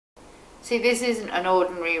See, this isn't an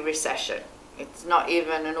ordinary recession. It's not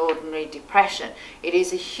even an ordinary depression. It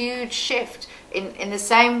is a huge shift in the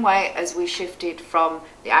same way as we shifted from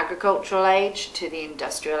the agricultural age to the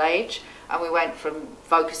industrial age, and we went from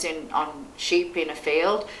focusing on sheep in a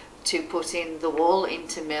field to putting the wool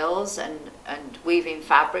into mills and weaving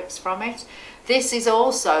fabrics from it. This is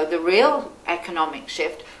also the real economic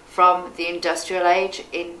shift from the industrial age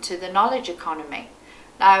into the knowledge economy.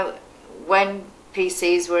 Now, when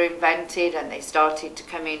PCs were invented and they started to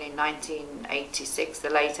come in 1986, the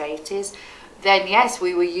late 80s, then yes,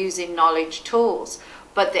 we were using knowledge tools,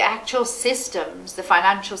 but the actual systems, the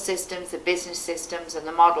financial systems, the business systems and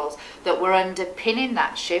the models that were underpinning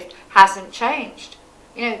that shift hasn't changed.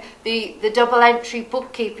 You know, the double entry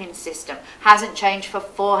bookkeeping system hasn't changed for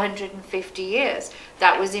 450 years.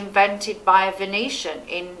 That was invented by a Venetian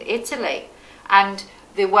in Italy, and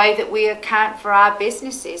the way that we account for our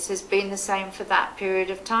businesses has been the same for that period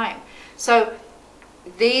of time. So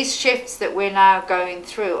these shifts that we're now going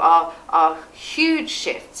through are huge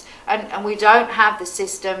shifts, and we don't have the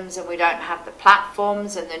systems and we don't have the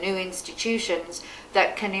platforms and the new institutions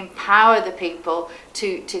that can empower the people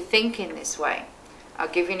to think in this way. I'll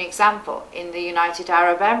give you an example. In the United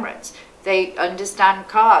Arab Emirates, they understand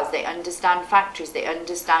cars, they understand factories, they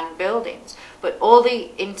understand buildings, but all the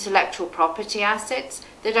intellectual property assets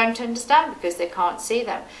they don't understand because they can't see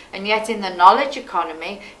them. And yet in the knowledge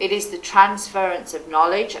economy, it is the transference of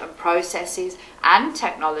knowledge and processes and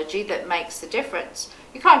technology that makes the difference.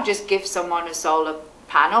 You can't just give someone a solar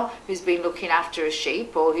panel who's been looking after a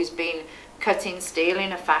sheep or who's been cutting steel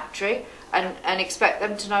in a factory and expect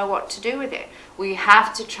them to know what to do with it. We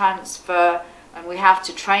have to transfer and we have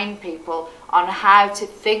to train people on how to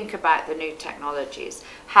think about the new technologies,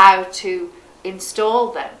 how to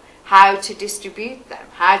install them, how to distribute them,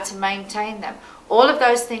 how to maintain them. All of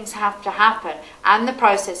those things have to happen, and the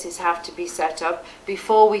processes have to be set up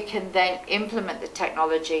before we can then implement the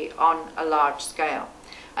technology on a large scale.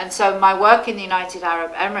 And so my work in the United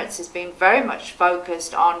Arab Emirates has been very much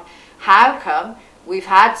focused on how come we've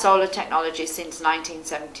had solar technology since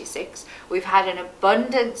 1976. We've had an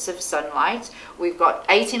abundance of sunlight. We've got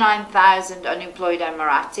 89,000 unemployed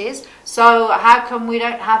Emiratis. So how come we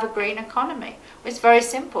don't have a green economy? It's very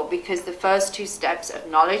simple, because the first two steps of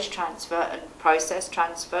knowledge transfer and process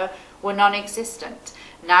transfer were non-existent.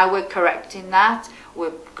 Now we're correcting that.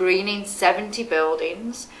 We're greening 70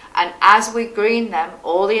 buildings. And as we green them,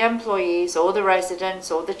 all the employees, all the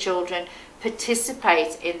residents, all the children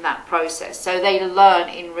participate in that process, so they learn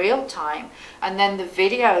in real time, and then the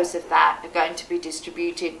videos of that are going to be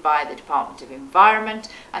distributed by the Department of Environment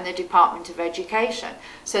and the Department of Education,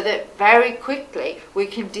 so that very quickly we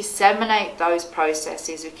can disseminate those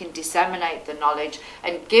processes, we can disseminate the knowledge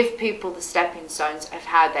and give people the stepping stones of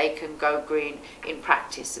how they can go green in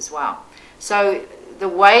practice as well. So the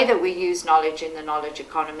way that we use knowledge in the knowledge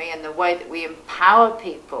economy and the way that we empower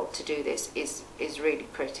people to do this is really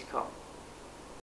critical.